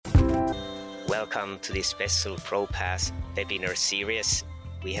Welcome to this special ProPASS webinar series.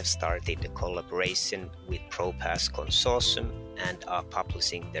 We have started a collaboration with ProPASS Consortium and are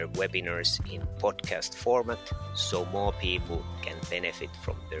publishing their webinars in podcast format so more people can benefit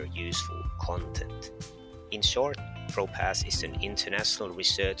from their useful content. In short, ProPASS is an international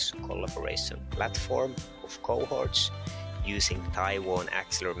research collaboration platform of cohorts using Taiwan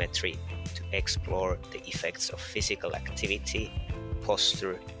accelerometry to explore the effects of physical activity,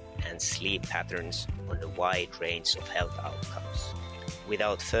 posture, and sleep patterns on a wide range of health outcomes.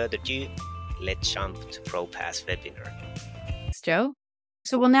 Without further ado, let's jump to ProPASS webinar. Thanks, Joe.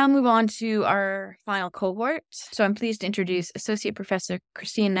 So we'll now move on to our final cohort. So I'm pleased to introduce Associate Professor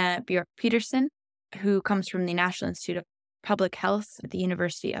Christina Bjørk Petersen, who comes from the National Institute of Public Health at the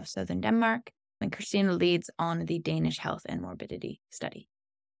University of Southern Denmark. And Christina leads on the Danish health and morbidity study.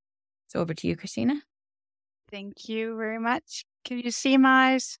 So over to you, Christina. Thank you very much. Can you see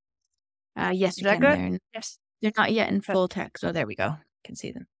my... Yes, Is that good? Yes. They're not yet in full text. Oh, there we go. Can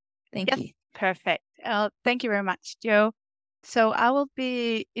see them. Thank you. Perfect. Thank you very much, Joe. So I will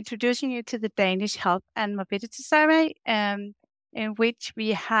be introducing you to the Danish Health and Morbidity Survey, in which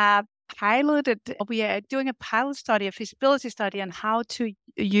we are doing a pilot study, a feasibility study on how to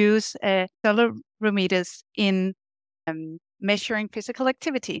use accelerometers in measuring physical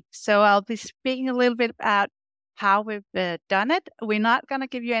activity. So I'll be speaking a little bit about how we've done it. We're not going to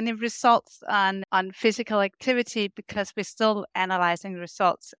give you any results on physical activity because we're still analyzing the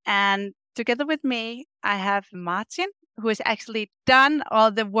results. And together with me, I have Martin, who has actually done all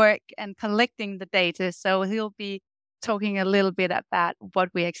the work and collecting the data. So he'll be talking a little bit about what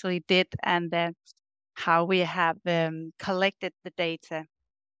we actually did and how we have collected the data.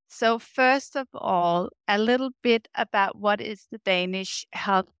 So first of all, a little bit about what is the Danish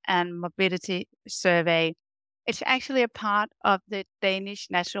Health and Morbidity Survey. It's actually a part of the Danish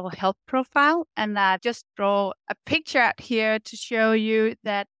National Health Profile, and I just draw a picture out here to show you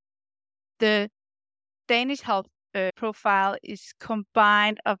that the Danish Health Profile is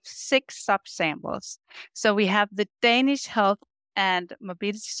combined of 6 subsamples. So we have the Danish Health and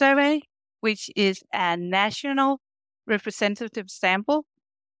Morbidity Survey, which is a national representative sample.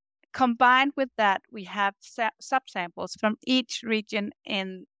 Combined with that, we have subsamples from each region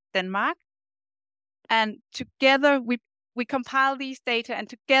in Denmark. And together we compile these data, and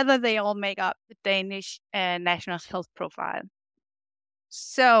together they all make up the Danish National Health Profile.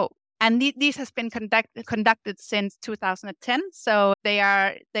 So, and these has been conducted since 2010. So they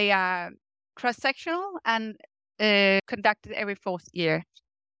are cross-sectional and conducted every 4th year.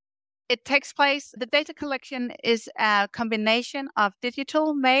 It takes place. The data collection is a combination of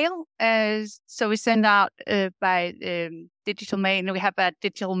digital mail. So we send out by digital mail, and we have a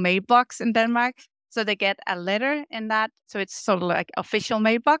digital mailbox in Denmark. So they get a letter in that. So it's sort of like official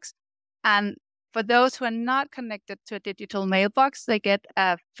mailbox. And for those who are not connected to a digital mailbox, they get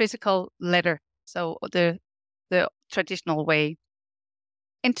a physical letter. So the traditional way.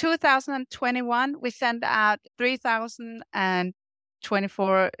 In 2021, we sent out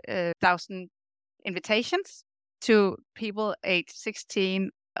 3,024,000 invitations to people aged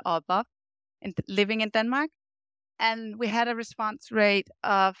 16 or above living in Denmark. And we had a response rate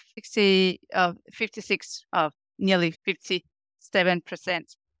of nearly 57%.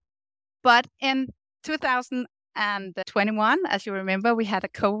 But in 2021, as you remember, we had a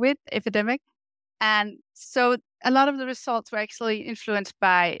COVID epidemic. And so a lot of the results were actually influenced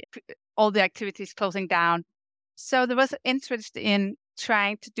by all the activities closing down. So there was interest in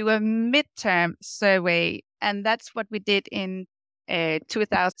trying to do a midterm survey. And that's what we did in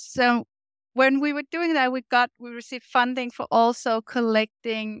 2000. So when we were doing that, we received funding for also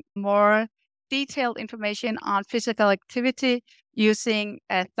collecting more detailed information on physical activity using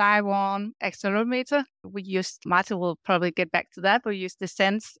a Taiwan accelerometer. Martin will probably get back to that, but we used the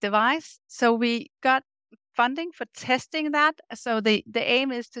SENSE device. So we got funding for testing that. So the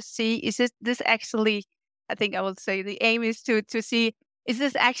aim is to see, this actually, I think I will say the aim is to see, is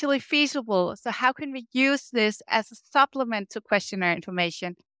this actually feasible? So how can we use this as a supplement to questionnaire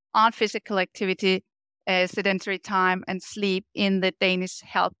information on physical activity, sedentary time, and sleep in the Danish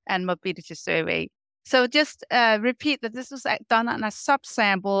Health and Morbidity Survey? So just repeat that this was done on a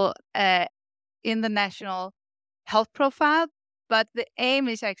subsample in the National Health Profile, but the aim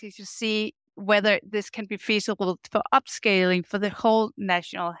is actually to see whether this can be feasible for upscaling for the whole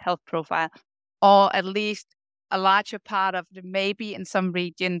National Health Profile, or at least a larger part of it, maybe in some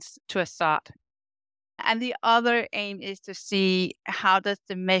regions to a start. And the other aim is to see how does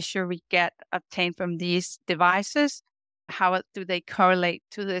the measure we get obtained from these devices, how do they correlate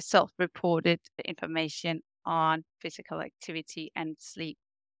to the self-reported information on physical activity and sleep.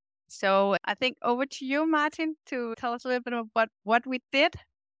 So I think over to you, Martin, to tell us a little bit about what we did.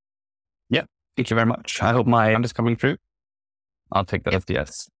 Yeah, thank you very much. I hope my sound is coming through. I'll take that Yep. as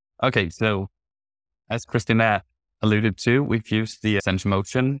yes. Okay, so as Christina alluded to, we've used the Sense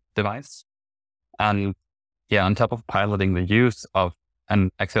Motion device. And on top of piloting the use of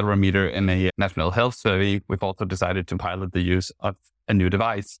an accelerometer in a national health survey, we've also decided to pilot the use of a new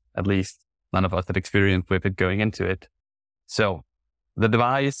device. At least none of us had experience with it going into it. So the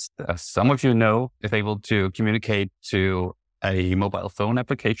device, as some of you know, is able to communicate to a mobile phone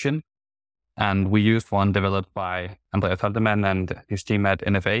application. And we used one developed by Andreas Haldeman and his team at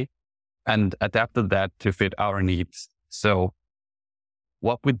NFA and adapted that to fit our needs. So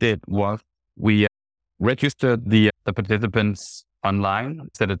what we did was we registered the participants online,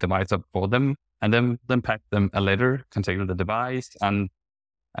 set a device up for them, and then packed them a letter containing the device and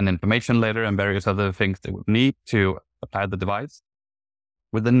an information letter and various other things they would need to apply the device.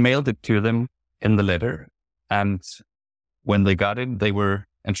 We then mailed it to them in the letter. And when they got it, they were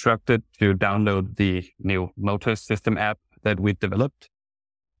instructed to download the new motor system app that we developed,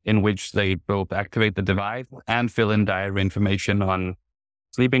 in which they both activate the device and fill in diary information on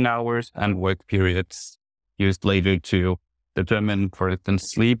sleeping hours and work periods used later to determine, for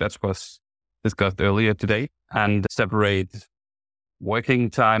instance, sleep, as was discussed earlier today, and separate working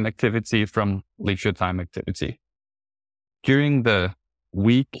time activity from leisure time activity. During the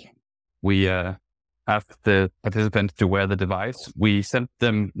week, we asked the participants to wear the device. We sent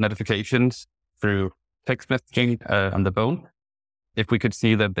them notifications through text messaging on the phone if we could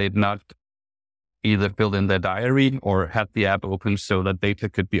see that they'd not either filled in their diary or had the app open so that data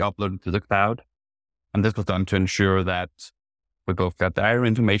could be uploaded to the cloud. And this was done to ensure that we both got diary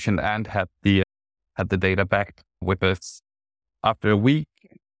information and had the data back with us. After a week,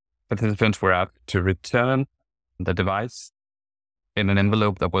 participants were asked to return the device in an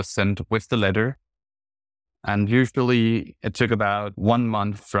envelope that was sent with the letter. And usually it took about 1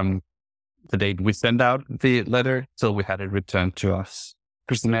 month from the date we sent out the letter till we had it returned to us.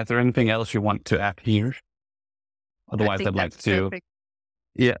 Christina, is there anything else you want to add here? Otherwise, I'd like to. Perfect.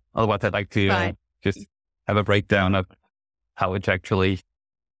 Yeah. Otherwise, I'd like to just have a breakdown of how it's actually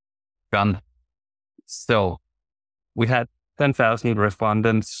done. So we had 10,000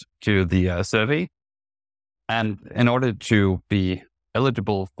 respondents to the survey. And in order to be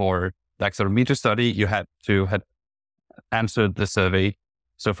eligible for the accelerometer study, you had to have answered the survey.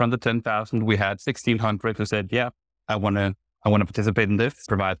 So from the 10,000, we had 1,600 who said, yeah, I want to participate in this,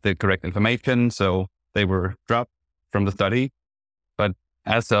 provide the correct information. So they were dropped from the study. But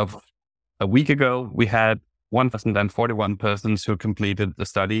as of a week ago, we had 1,041 persons who completed the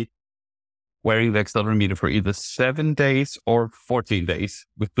study wearing the accelerometer for either 7 days or 14 days.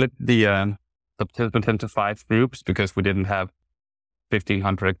 We split the participants into 5 groups because we didn't have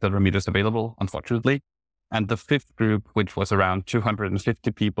 1,500 accelerometers available, unfortunately. And the 5th group, which was around 250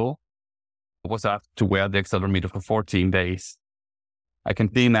 people, was asked to wear the accelerometer for 14 days. I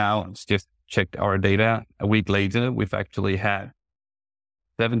can see now, just checked our data. A week later, we've actually had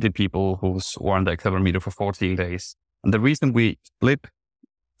 70 people who's worn the accelerometer for 14 days. And the reason we split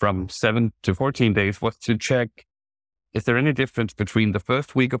from 7 to 14 days was to check, is there any difference between the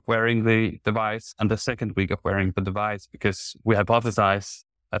first week of wearing the device and the second week of wearing the device? Because we hypothesize,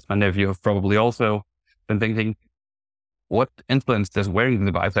 as many of you have probably also been thinking, what influence does wearing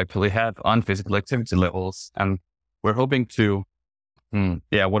the device actually have on physical activity levels? And we're hoping to,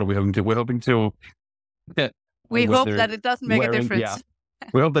 what are we hoping to? We're hoping to... we hope that it doesn't make a difference. Yeah.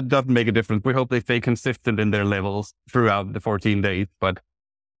 We hope that it doesn't make a difference. We hope they stay consistent in their levels throughout the 14 days, but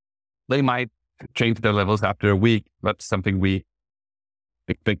they might change their levels after a week. That's something we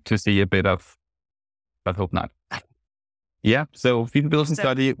expect to see a bit of, but hope not. Yeah, so feasibility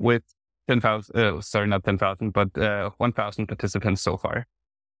study with 10,000, not 10,000, but 1,000 participants so far.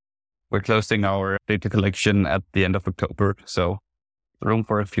 We're closing our data collection at the end of October, so room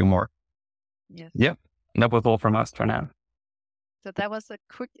for a few more. Yes. Yep, that was all from us for now. So that was a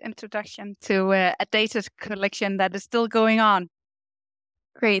quick introduction to a data collection that is still going on.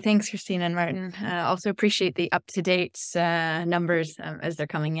 Great. Thanks, Christina and Martin. Also appreciate the up-to-date numbers as they're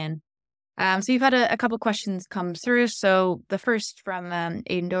coming in. So you've had a couple questions come through. So the first from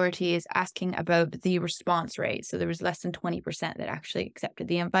Aidan Doherty is asking about the response rate. So there was less than 20% that actually accepted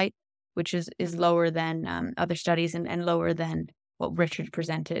the invite, which is lower than other studies and lower than what Richard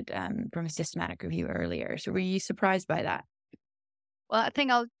presented from a systematic review earlier. So were you surprised by that? Well, I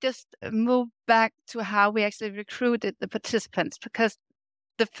think I'll just move back to how we actually recruited the participants, because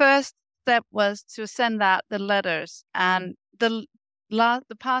the first step was to send out the letters, and the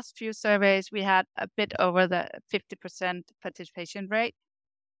past few surveys we had a bit over the 50% participation rate.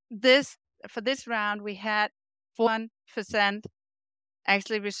 for this round, we had 1%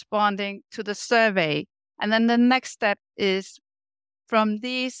 actually responding to the survey. And then the next step is from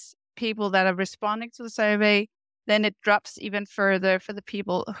these people that are responding to the survey, then it drops even further for the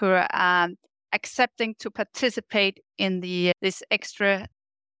people who are accepting to participate in this extra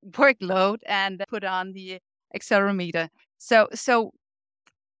workload and put on the accelerometer. So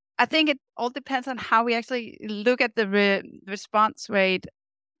I think it all depends on how we actually look at the response rate.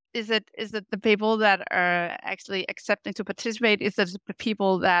 Is it the people that are actually accepting to participate? Is it the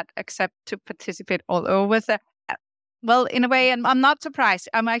people that accept to participate all over? Well, in a way, and I'm not surprised.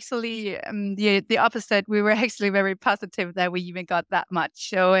 I'm actually the opposite. We were actually very positive that we even got that much.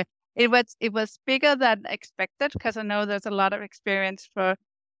 So it was bigger than expected, because I know there's a lot of experience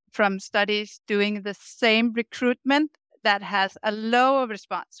from studies doing the same recruitment that has a lower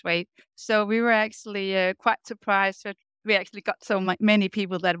response rate. So we were actually quite surprised that we actually got so many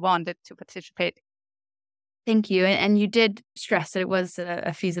people that wanted to participate. Thank you. And you did stress that it was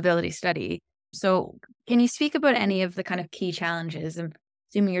a feasibility study. So can you speak about any of the kind of key challenges? I'm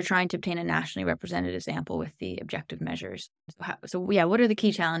assuming you're trying to obtain a nationally representative sample with the objective measures. So what are the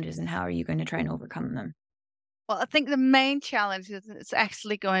key challenges and how are you going to try and overcome them? Well, I think the main challenge is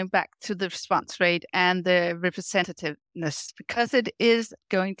actually going back to the response rate and the representativeness, because it is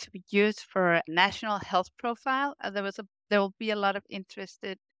going to be used for a national health profile. There will be a lot of interest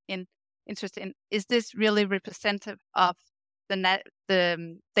in is this really representative of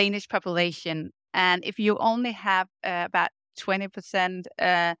the Danish population? And if you only have about 20%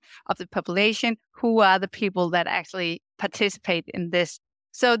 of the population, who are the people that actually participate in this?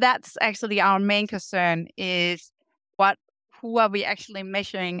 So that's actually our main concern, is who are we actually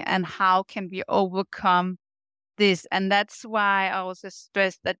measuring and how can we overcome this? And that's why I also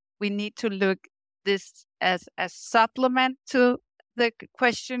stress that we need to look this as a supplement to the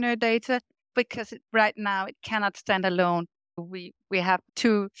questionnaire data, because right now it cannot stand alone. We have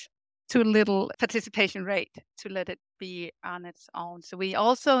too little participation rate to let it be on its own. So we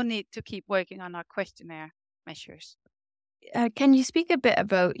also need to keep working on our questionnaire measures. Can you speak a bit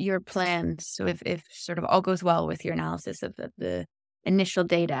about your plans? So if sort of all goes well with your analysis of the initial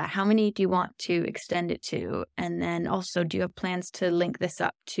data, how many do you want to extend it to? And then also, do you have plans to link this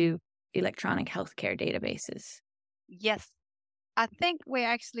up to electronic healthcare databases? Yes. I think we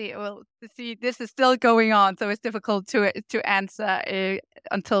actually, see, this is still going on, so it's difficult to answer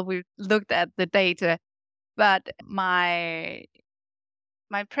until we've looked at the data. But my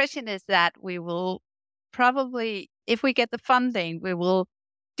impression is that we will probably, if we get the funding, we will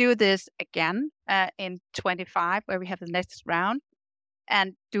do this again in 25, where we have the next round,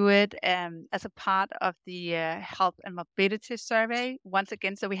 and do it as a part of the health and morbidity survey once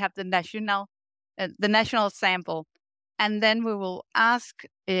again. So we have the national sample, and then we will ask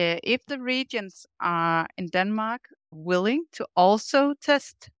if the regions are in Denmark willing to also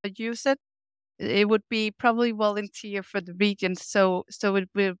use it. It would be probably volunteer for the regions, so it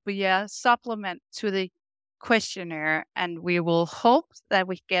will be a supplement to the questionnaire, and we will hope that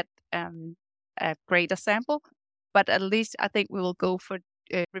we get a greater sample, but at least I think we will go for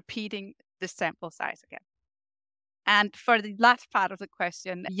repeating the sample size again. And for the last part of the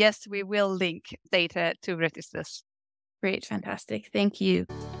question, yes, we will link data to registers. Great, fantastic. Thank you.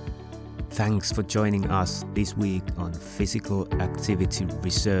 Thanks for joining us this week on Physical Activity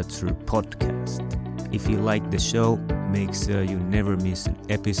Researcher Podcast. If you like the show, make sure you never miss an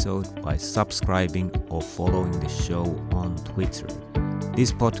episode by subscribing or following the show on Twitter.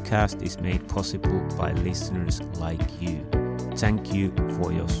 This podcast is made possible by listeners like you. Thank you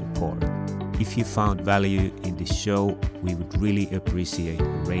for your support. If you found value in the show, we would really appreciate a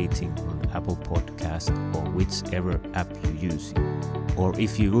rating on Apple Podcast or whichever app you're using. Or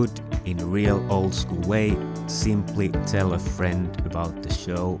if you would, in a real old school way, simply tell a friend about the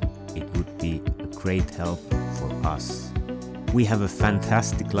show. It would be a great help for us. We have a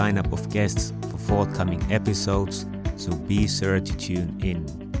fantastic lineup of guests for forthcoming episodes, so be sure to tune in.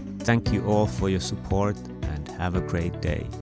 Thank you all for your support and have a great day.